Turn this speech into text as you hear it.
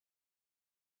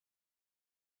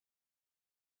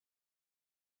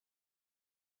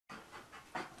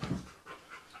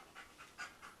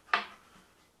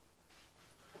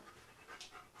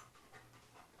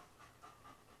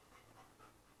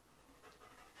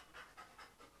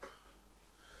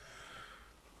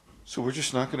So we're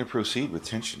just not going to proceed with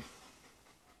tension.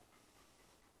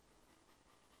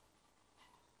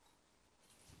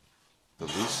 The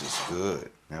loose is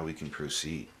good. Now we can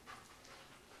proceed.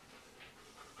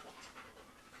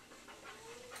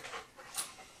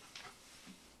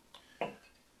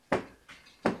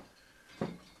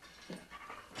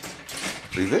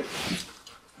 Leave it.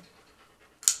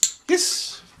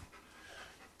 Yes.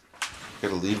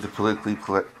 Gotta leave the politically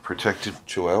protected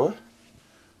Chihuahua.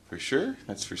 For sure.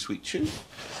 That's for Sweet Chew.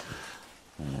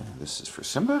 This is for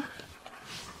Simba.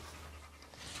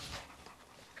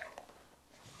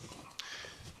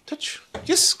 Touch.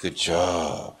 Yes, good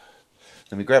job.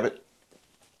 Let me grab it.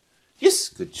 Yes,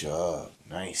 good job.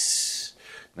 Nice.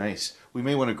 Nice. We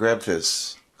may want to grab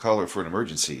this collar for an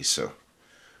emergency, so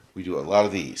we do a lot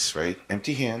of these, right?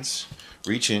 Empty hands.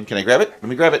 Reach in. Can I grab it? Let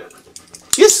me grab it.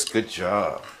 Yes, good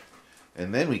job.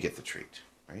 And then we get the treat,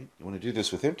 right? You want to do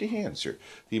this with empty hands.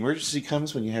 The emergency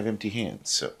comes when you have empty hands.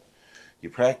 So you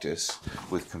practice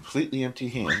with completely empty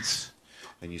hands,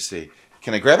 and you say,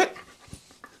 can I grab it?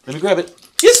 Let me grab it.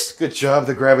 Yes, good job.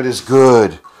 The grab it is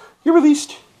good. You're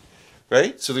released,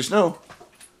 right? So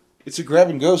it's a grab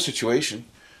and go situation.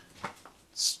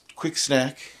 It's quick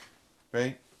snack,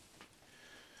 right?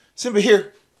 Simba,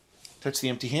 here. Touch the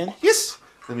empty hand. Yes.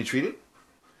 Let me treat it.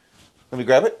 Let me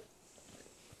grab it.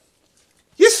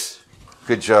 Yes.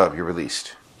 Good job. You're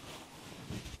released.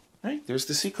 Right. There's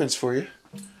the sequence for you.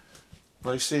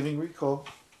 Life-saving recall.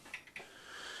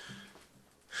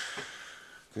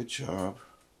 Good job.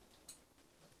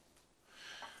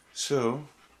 So,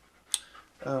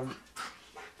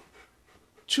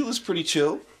 Chula's pretty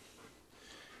chill.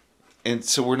 And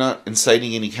so we're not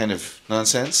inciting any kind of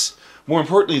nonsense. More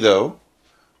importantly, though,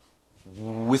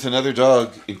 with another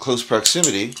dog in close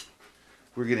proximity,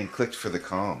 we're getting clicked for the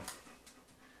calm.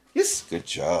 Yes, good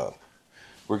job.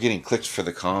 We're getting clicked for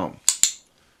the calm.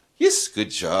 Yes,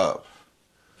 good job.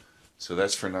 So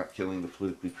that's for not killing the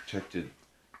politically protected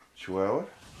Chihuahua.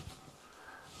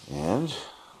 And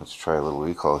let's try a little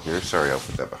recall here. Sorry, I'll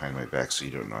put that behind my back so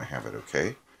you don't know I have it,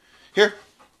 okay? Here.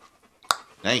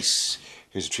 Nice.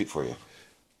 Here's a treat for you.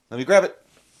 Let me grab it.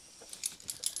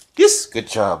 Yes, good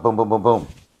job. Boom, boom, boom, boom.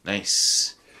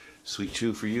 Nice. Sweet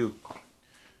Chew for you.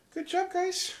 Good job,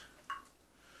 guys.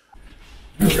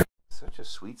 Such a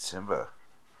sweet Simba.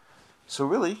 So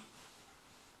really,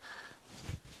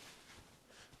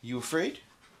 you afraid?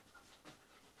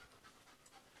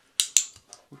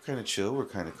 We're kind of chill. We're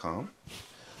kind of calm.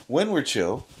 When we're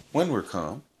chill, when we're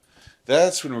calm,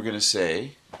 that's when we're going to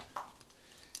say,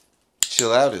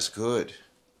 chill out is good,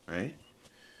 right?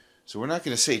 So we're not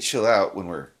going to say chill out when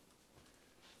we're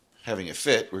having a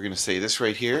fit. We're going to say this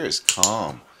right here is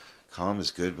calm. Calm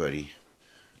is good, buddy.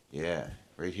 Yeah,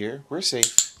 right here, we're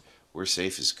safe. We're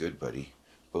safe is good, buddy.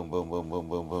 Boom, boom, boom, boom,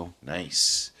 boom, boom.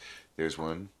 Nice. There's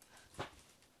one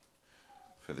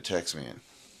for the tax man.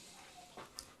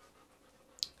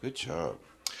 Good job.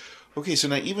 Okay, so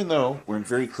now even though we're in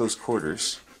very close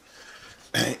quarters,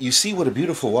 you see what a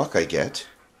beautiful walk I get.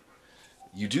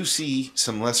 You do see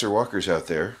some lesser walkers out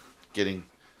there getting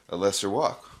a lesser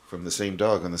walk from the same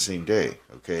dog on the same day,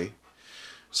 okay?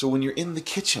 So when you're in the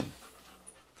kitchen,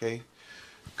 okay,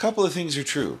 a couple of things are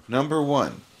true. Number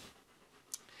one,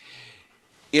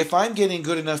 if I'm getting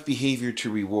good enough behavior to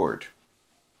reward,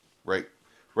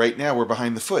 right now we're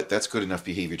behind the foot, that's good enough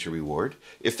behavior to reward.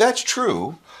 If that's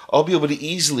true, I'll be able to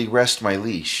easily rest my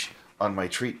leash on my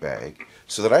treat bag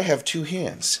so that I have two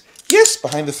hands. Yes,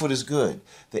 behind the foot is good.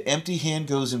 The empty hand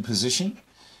goes in position,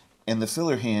 and the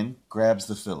filler hand grabs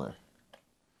the filler.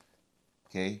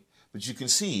 Okay? But you can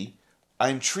see,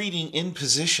 I'm treating in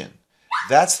position.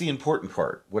 That's the important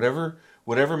part. Whatever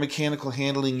mechanical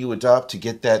handling you adopt to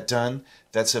get that done,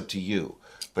 that's up to you.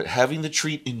 But having the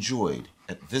treat enjoyed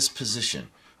at this position,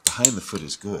 behind the foot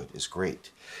is good, is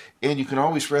great. And you can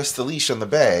always rest the leash on the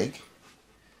bag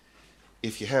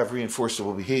if you have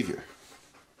reinforceable behavior.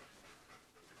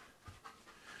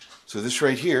 So this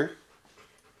right here,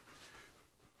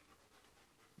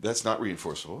 that's not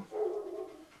reinforceable.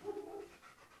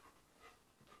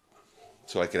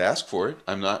 So I could ask for it.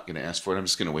 I'm not going to ask for it. I'm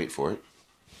just going to wait for it,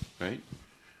 right?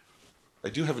 I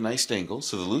do have a nice angle,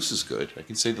 so the loose is good. I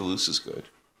can say the loose is good.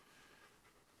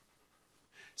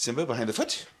 Simba, behind the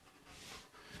foot.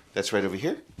 That's right over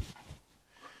here.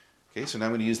 Okay, so now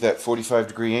I'm going to use that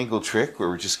 45-degree angle trick where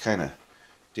we're just kind of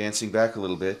dancing back a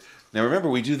little bit. Now remember,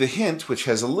 we do the hint, which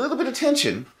has a little bit of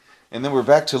tension, and then we're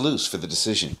back to loose for the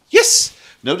decision. Yes!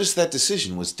 Notice that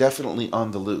decision was definitely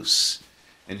on the loose.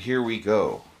 And here we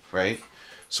go, right?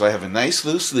 So I have a nice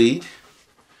loose lead.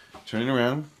 Turning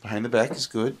around, behind the back is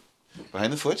good.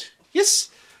 Behind the foot, yes!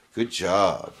 Good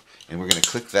job. And we're going to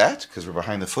click that because we're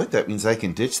behind the foot. That means I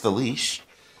can ditch the leash.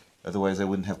 Otherwise, I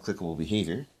wouldn't have clickable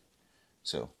behavior.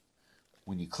 So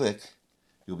when you click,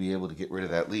 you'll be able to get rid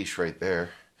of that leash right there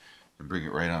and bring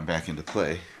it right on back into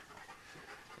play.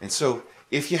 And so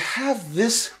if you have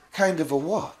this kind of a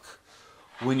walk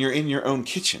when you're in your own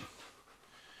kitchen,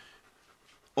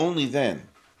 only then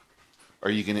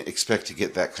are you going to expect to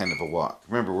get that kind of a walk.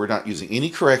 Remember, we're not using any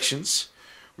corrections.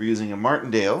 We're using a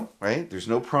martingale, right? There's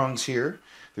no prongs here.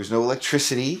 There's no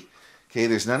electricity. Okay,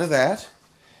 there's none of that.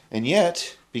 And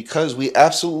yet, because we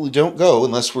absolutely don't go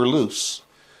unless we're loose,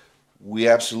 we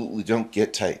absolutely don't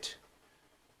get tight.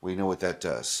 We know what that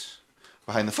does.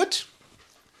 Behind the foot.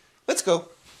 Let's go.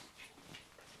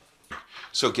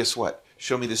 So guess what?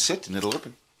 Show me the sit and it'll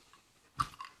open.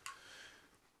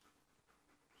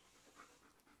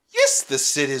 Yes, the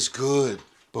sit is good.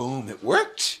 Boom, it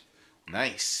worked.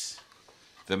 Nice.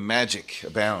 The magic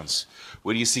abounds.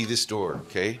 When you see this door,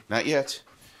 okay? Not yet.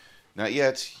 Not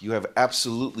yet. You have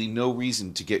absolutely no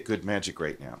reason to get good magic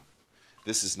right now.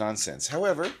 This is nonsense.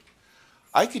 However,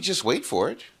 I could just wait for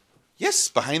it. Yes,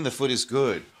 behind the foot is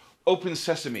good. Open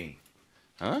sesame.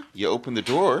 Huh? You open the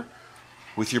door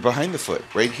with your behind the foot.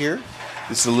 Right here.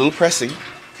 This is a little pressing,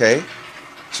 okay?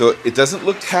 So it doesn't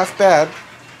look half bad,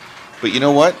 but you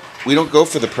know what? We don't go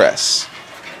for the press,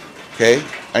 okay?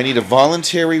 I need a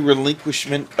voluntary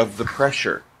relinquishment of the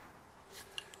pressure.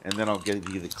 And then I'll give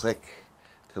you the click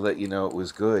to let you know it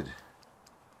was good.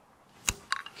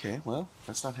 Okay, well,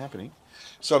 that's not happening.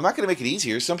 So I'm not going to make it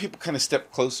easier. Some people kind of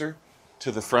step closer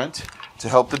to the front to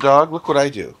help the dog. Look what I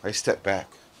do. I step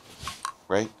back,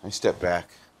 right? I step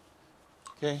back.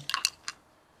 Okay.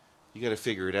 You got to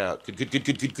figure it out. Good, good, good,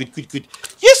 good, good, good, good, good.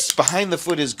 Yes, behind the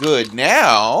foot is good.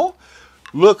 Now,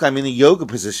 look, I'm in a yoga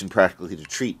position practically to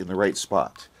treat in the right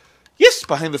spot. Yes,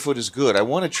 behind the foot is good. I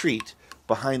want to treat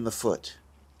behind the foot.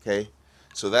 Okay?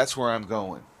 So that's where I'm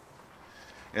going.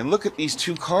 And look at these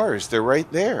two cars. They're right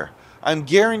there. I'm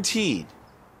guaranteed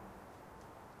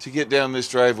to get down this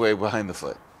driveway behind the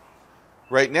foot.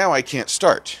 Right now, I can't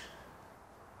start.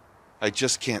 I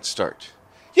just can't start.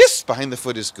 Yes, behind the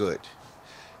foot is good.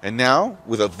 And now,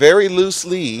 with a very loose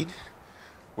lead,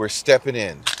 we're stepping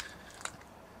in.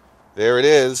 There it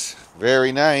is.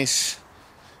 Very nice.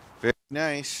 Very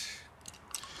nice.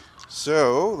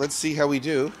 So, let's see how we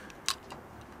do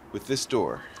with this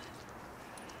door.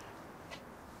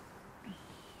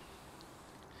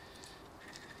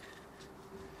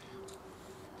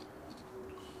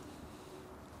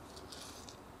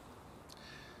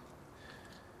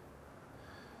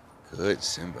 Good,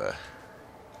 Simba.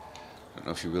 I don't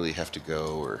know if you really have to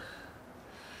go or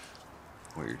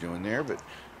what you're doing there, but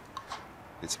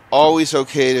it's always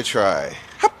okay to try.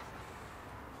 Hup.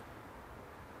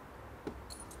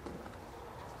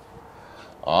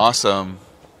 Awesome.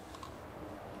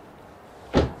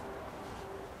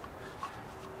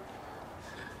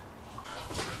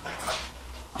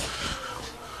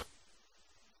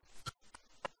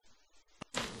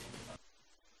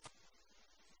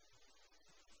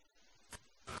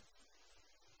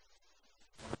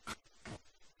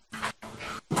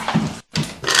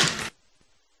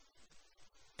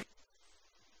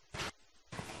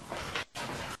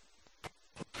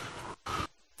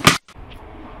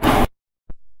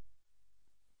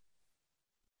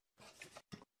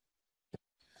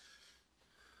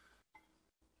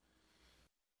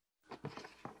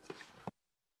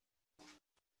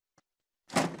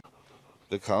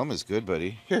 The calm is good,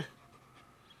 buddy. Here.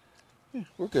 Yeah,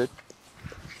 we're good.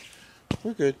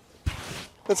 We're good.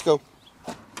 Let's go.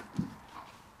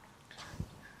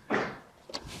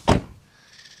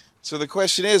 So the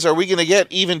question is, are we going to get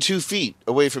even 2 feet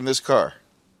away from this car?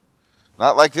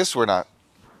 Not like this, we're not.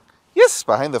 Yes,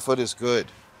 behind the foot is good.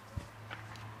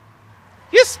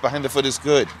 Yes, behind the foot is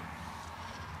good.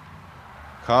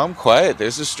 Calm, quiet.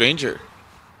 There's a stranger.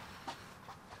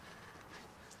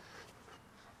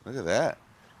 Look at that.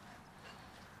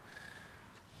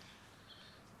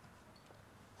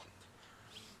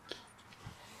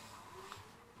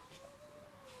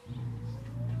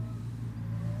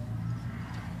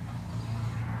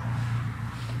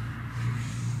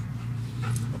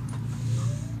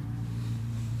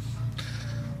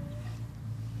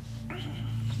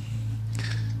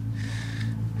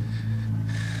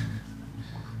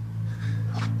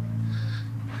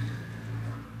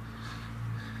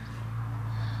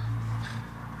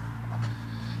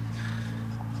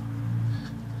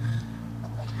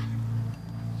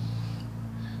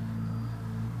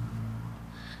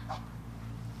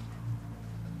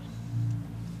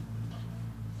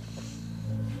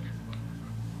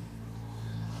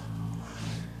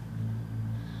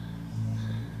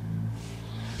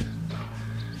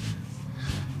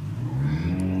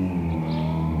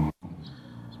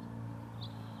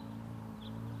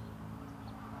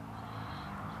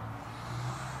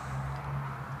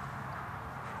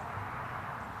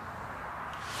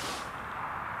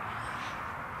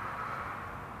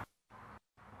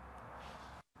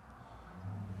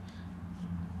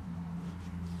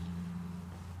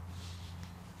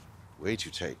 Way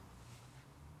too tight.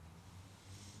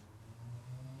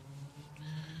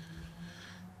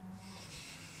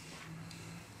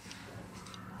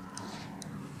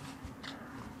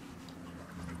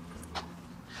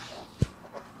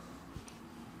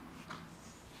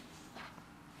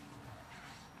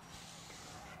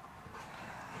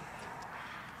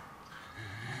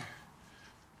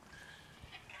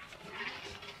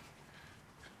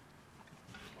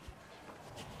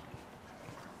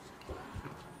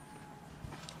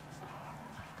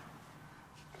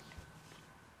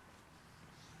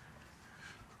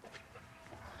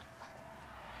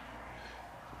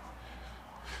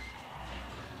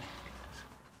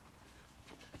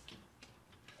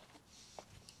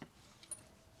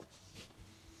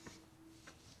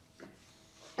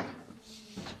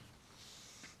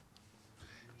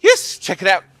 Yes, check it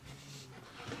out.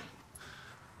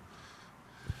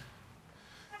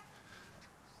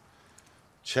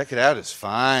 Check it out, it's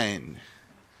fine.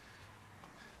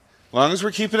 As long as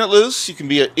we're keeping it loose, you can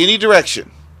be at any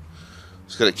direction.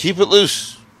 Just gotta keep it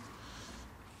loose.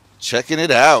 Checking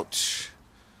it out.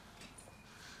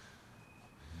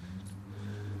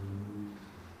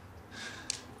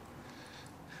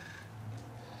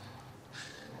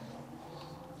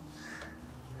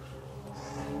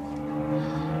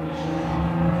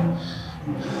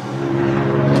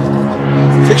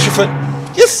 Fix your foot.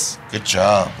 Yes. Good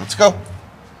job. Let's go.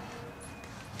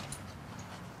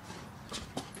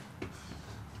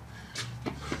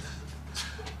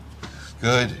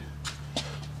 Good.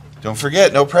 Don't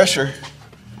forget, no pressure.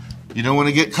 You don't want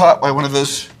to get caught by one of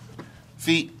those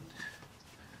feet.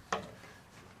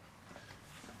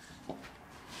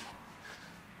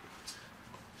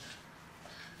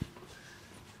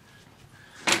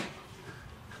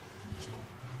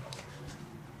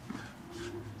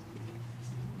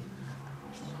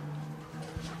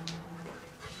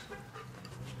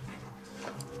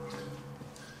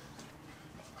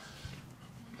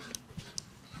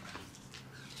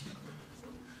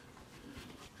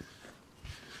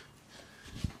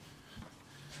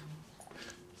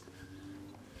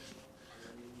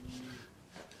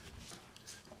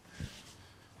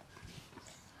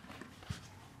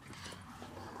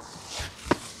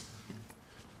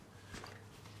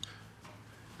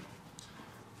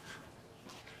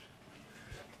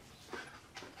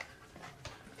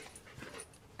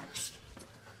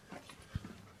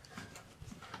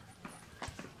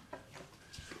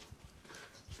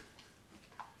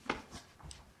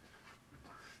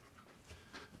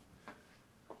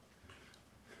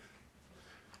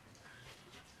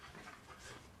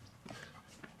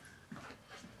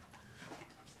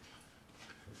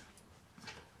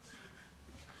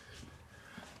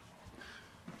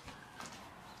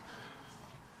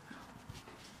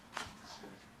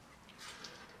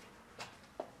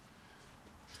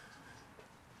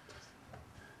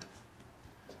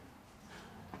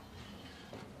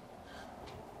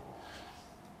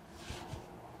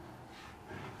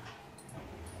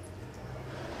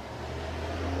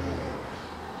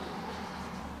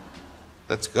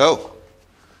 Let's go.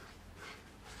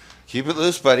 Keep it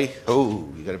loose, buddy. Oh,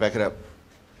 you gotta back it up.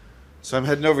 So I'm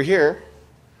heading over here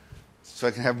so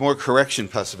I can have more correction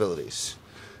possibilities.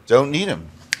 Don't need them.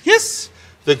 Yes,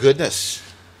 the goodness.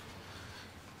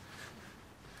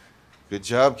 Good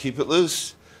job, keep it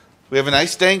loose. We have a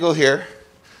nice dangle here.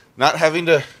 Not having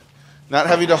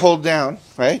to hold down,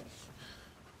 right?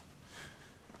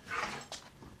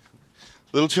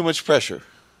 A little too much pressure.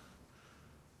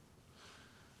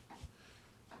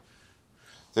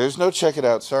 There's no check it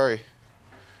out, sorry.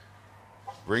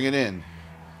 Bring it in.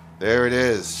 There it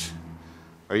is.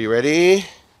 Are you ready?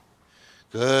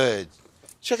 Good.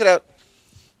 Check it out.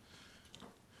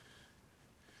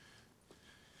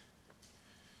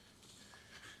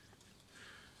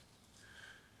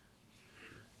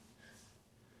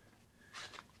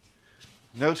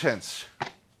 No tense.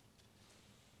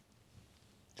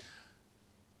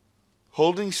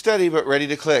 Holding steady but ready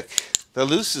to click. The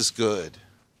loose is good.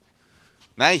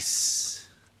 Nice.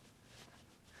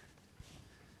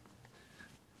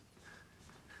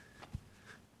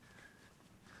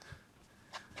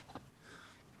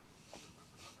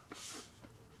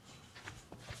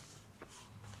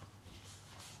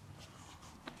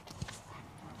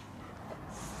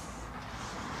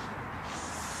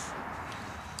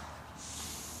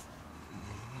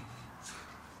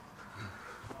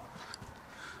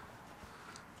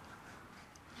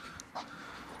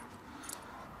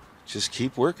 Just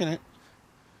keep working it,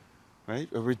 right?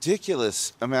 A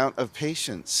ridiculous amount of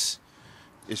patience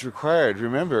is required.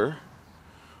 Remember,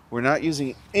 we're not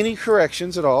using any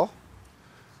corrections at all,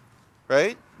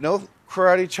 right? No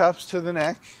karate chops to the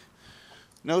neck.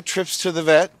 No trips to the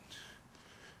vet.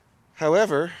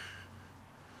 However,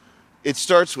 it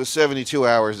starts with 72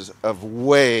 hours of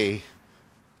way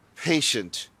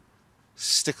patient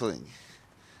stickling.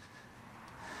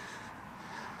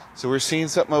 So we're seeing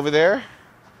something over there.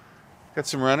 Got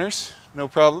some runners. No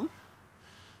problem.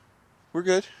 We're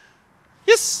good.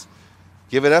 Yes.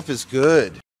 Give it up is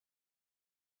good.